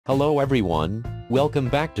Hello everyone, welcome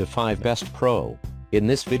back to 5 Best Pro. In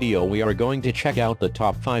this video we are going to check out the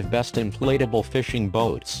top 5 best inflatable fishing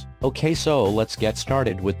boats. Okay, so let's get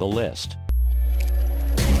started with the list.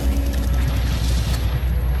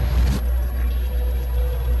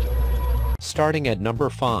 Starting at number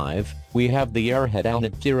 5, we have the AIRHEAD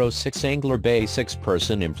AIRHEAD 06 Angler Bay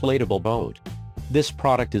 6-person inflatable boat. This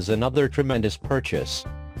product is another tremendous purchase,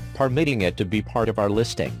 permitting it to be part of our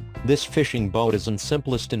listing. This fishing boat is an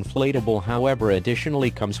simplest inflatable, however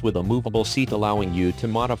additionally comes with a movable seat allowing you to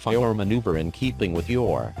modify or maneuver in keeping with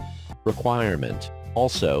your requirement.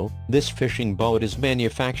 Also, this fishing boat is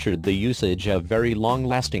manufactured the usage of very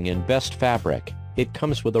long-lasting and best fabric. It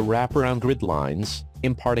comes with a wraparound grid lines,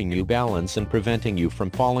 imparting you balance and preventing you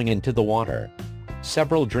from falling into the water.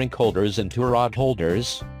 Several drink holders and tour rod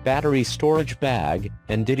holders, battery storage bag,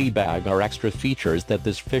 and ditty bag are extra features that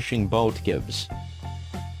this fishing boat gives.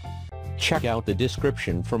 Check out the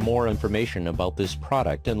description for more information about this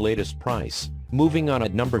product and latest price. Moving on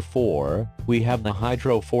at number 4, we have the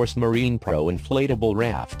HydroForce Marine Pro Inflatable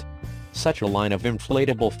Raft. Such a line of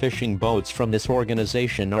inflatable fishing boats from this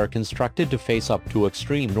organization are constructed to face up to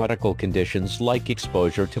extreme nautical conditions like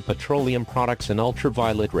exposure to petroleum products and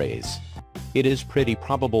ultraviolet rays. It is pretty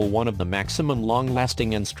probable one of the maximum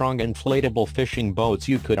long-lasting and strong inflatable fishing boats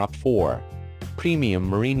you could opt for. Premium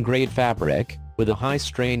marine-grade fabric, with a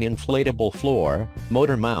high-strain inflatable floor,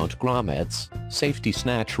 motor mount grommets, safety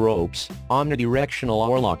snatch ropes, omnidirectional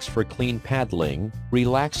oarlocks for clean paddling,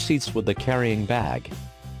 relaxed seats with a carrying bag,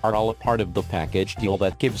 are all a part of the package deal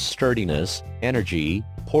that gives sturdiness, energy,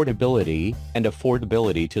 portability, and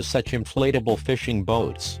affordability to such inflatable fishing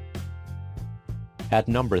boats. At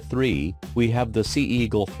number 3, we have the Sea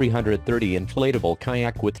Eagle 330 Inflatable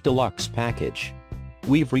Kayak with Deluxe Package.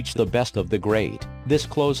 We've reached the best of the great. This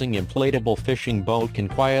closing inflatable fishing boat can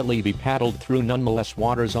quietly be paddled through nonetheless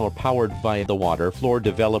waters or powered via the water floor,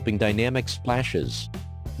 developing dynamic splashes.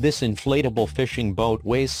 This inflatable fishing boat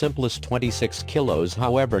weighs simplest 26 kilos,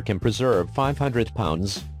 however can preserve 500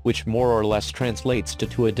 pounds, which more or less translates to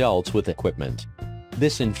 2 adults with equipment.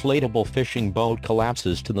 This inflatable fishing boat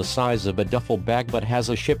collapses to the size of a duffel bag but has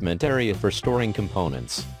a shipment area for storing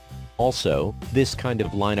components. Also, this kind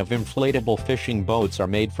of line of inflatable fishing boats are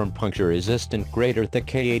made from puncture-resistant grade or thick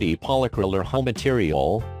K80 polyacryl or hull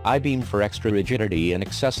material, I-beam for extra rigidity and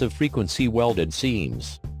excessive frequency welded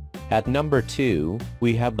seams. At number 2,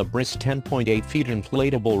 we have the BRIS 10.8 feet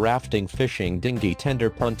inflatable rafting fishing dinghy tender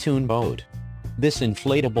pontoon boat. This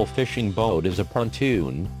inflatable fishing boat is a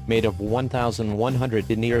pontoon, made of 1,100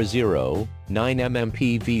 denier 9 mm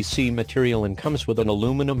PVC material and comes with an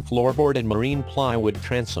aluminum floorboard and marine plywood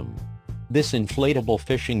transom. This inflatable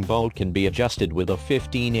fishing boat can be adjusted with a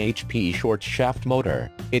 15 HP short shaft motor.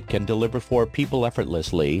 It can deliver 4 people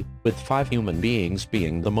effortlessly, with 5 human beings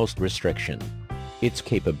being the most restriction. Its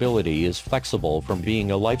capability is flexible from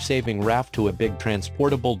being a life-saving raft to a big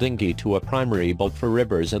transportable dinghy to a primary boat for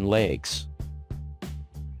rivers and lakes.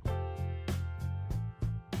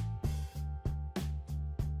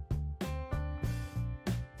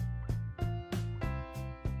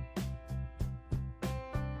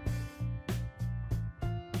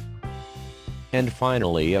 And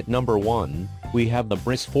finally at number 1, we have the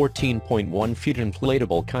BRIS 14.1 feet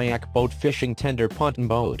inflatable kayak boat fishing tender Ponton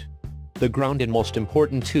boat. The ground and most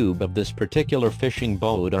important tube of this particular fishing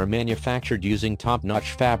boat are manufactured using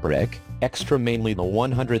top-notch fabric, extra mainly the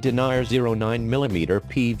 100 denier 9 mm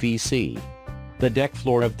PVC. The deck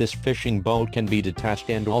floor of this fishing boat can be detached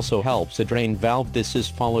and also helps a drain valve. This is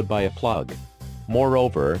followed by a plug.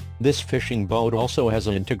 Moreover, this fishing boat also has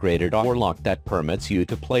an integrated oarlock that permits you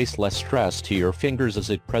to place less stress to your fingers as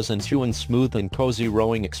it presents you a smooth and cozy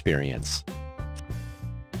rowing experience.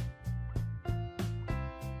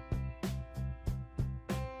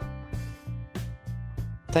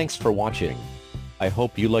 Thanks for watching. I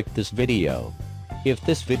hope you liked this video. If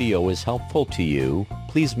this video is helpful to you,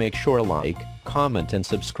 please make sure to like, comment and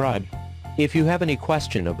subscribe. If you have any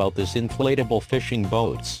question about this inflatable fishing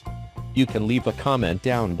boats, you can leave a comment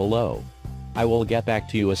down below. I will get back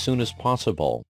to you as soon as possible.